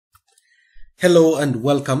Hello and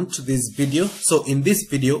welcome to this video. So in this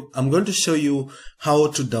video, I'm going to show you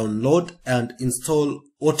how to download and install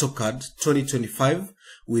AutoCAD 2025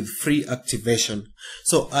 with free activation.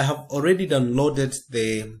 So I have already downloaded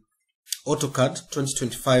the AutoCAD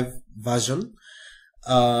 2025 version,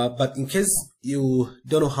 but in case you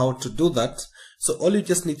don't know how to do that, so all you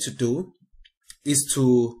just need to do is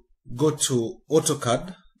to go to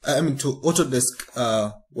to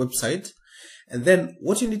Autodesk website. And then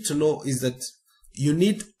what you need to know is that you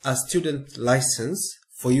need a student license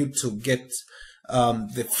for you to get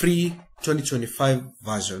the free 2025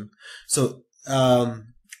 version. So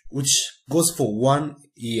which goes for 1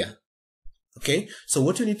 year. Okay, so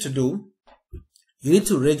what you need to do, you need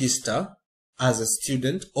to register as a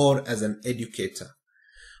student or as an educator.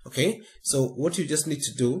 Okay, so what you just need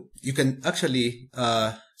to do, you can actually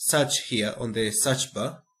search here on the search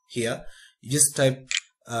bar here. You just type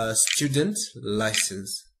student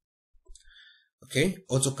license. Okay,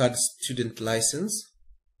 AutoCAD student license.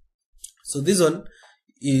 So this one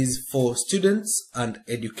is for students and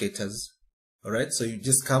educators. All right, so you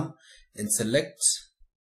just come and select,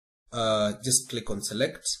 just click on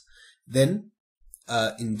select, then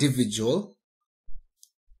individual.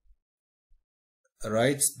 All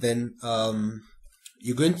right, then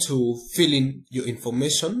you're going to fill in your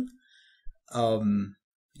information.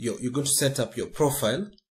 You're going to set up your profile,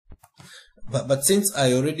 but since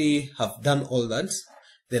I already have done all that,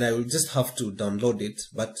 then I will just have to download it,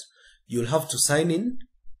 but you'll have to sign in.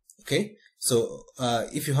 Okay, so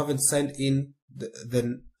if you haven't signed in,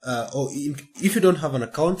 then if you don't have an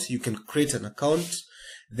account, you can create an account.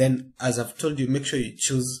 Then, as I've told you, make sure you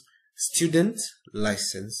choose student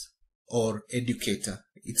license or educator.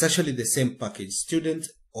 It's actually the same package, student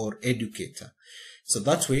or educator. So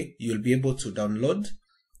that way you'll be able to download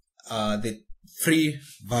the free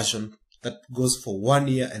version that goes for 1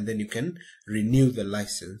 year, and then you can renew the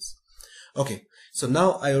license. Okay, so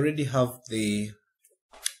now I already have the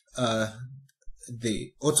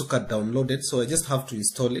AutoCAD downloaded, so I just have to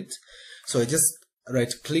install it. So I just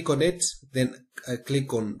right click on it, then I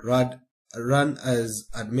click on run as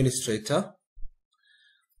administrator.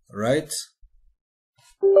 Right.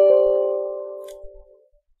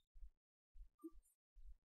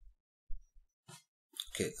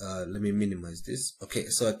 Okay, let me minimize this. Okay,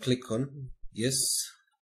 so I click on yes.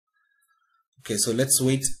 Okay, so let's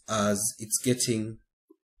wait as it's getting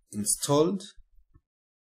installed.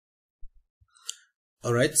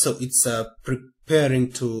 All right, so it's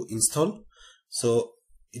preparing to install, so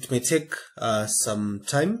it may take some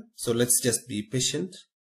time, so let's just be patient.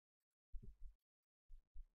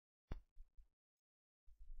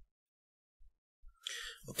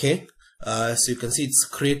 Okay, so you can see it's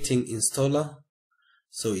creating installer.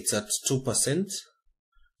 So it's at 2%,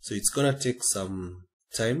 so it's gonna take some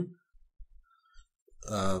time.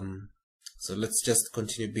 So let's just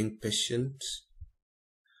continue being patient.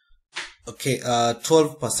 Okay,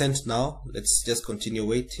 12% now. Let's just continue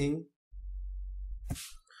waiting.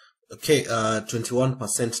 Okay,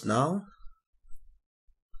 21% now.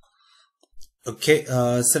 Okay,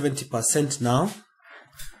 70% now.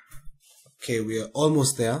 Okay, we are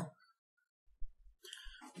almost there.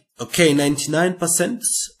 Okay, 99%,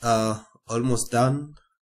 almost done.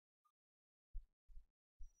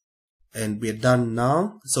 And we're done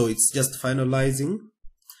now. So it's just finalizing.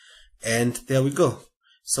 And there we go.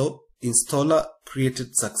 So installer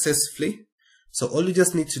created successfully. So all you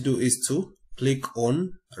just need to do is to click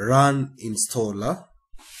on run installer.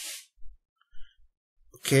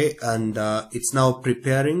 Okay, and it's now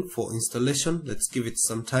preparing for installation. Let's give it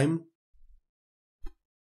some time.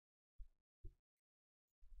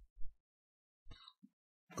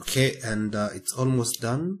 Okay, and it's almost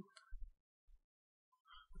done.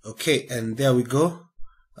 Okay, and there we go.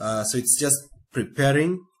 So it's just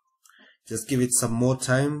preparing. Just give it some more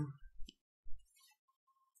time.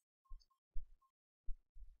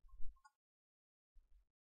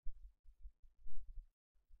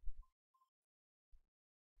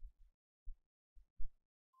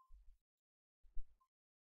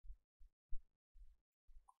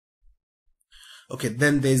 Okay,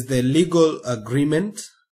 then there's the legal agreement.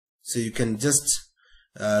 So you can just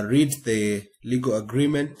read the legal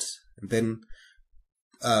agreement, and then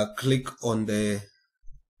click on the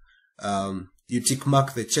you tick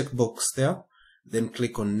mark the checkbox there, then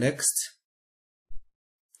click on next.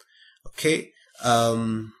 Okay,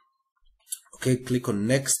 okay, click on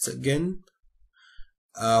next again.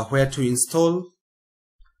 Where to install,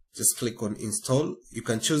 just click on install. You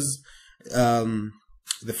can choose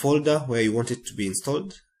the folder where you want it to be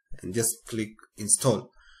installed, and just click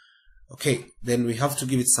install. Okay, then we have to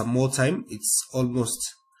give it some more time. It's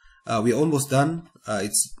almost we're almost done.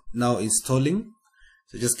 It's now installing,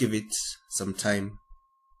 so just give it some time.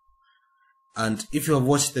 And if you have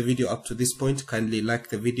watched the video up to this point, kindly like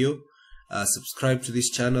the video, subscribe to this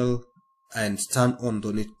channel, and turn on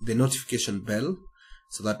the notification bell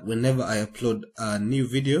so that whenever I upload a new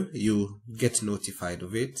video, you get notified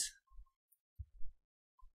of it.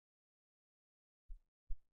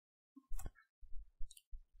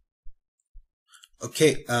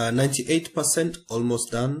 Okay, 98%,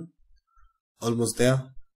 almost done, almost there.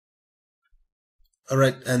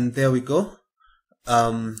 Alright, and there we go.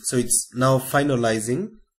 So it's now finalizing.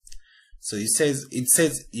 So it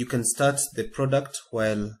says you can start the product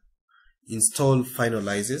while install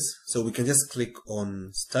finalizes. So we can just click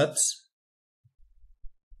on start.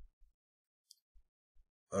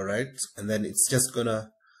 Alright, and then it's just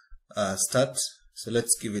gonna start. So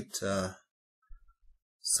let's give it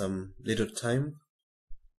some little time.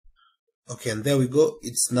 Okay, and there we go.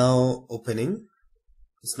 It's now opening.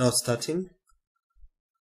 It's now starting.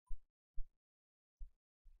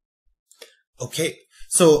 Okay,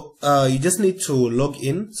 so you just need to log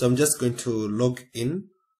in. So I'm just going to log in.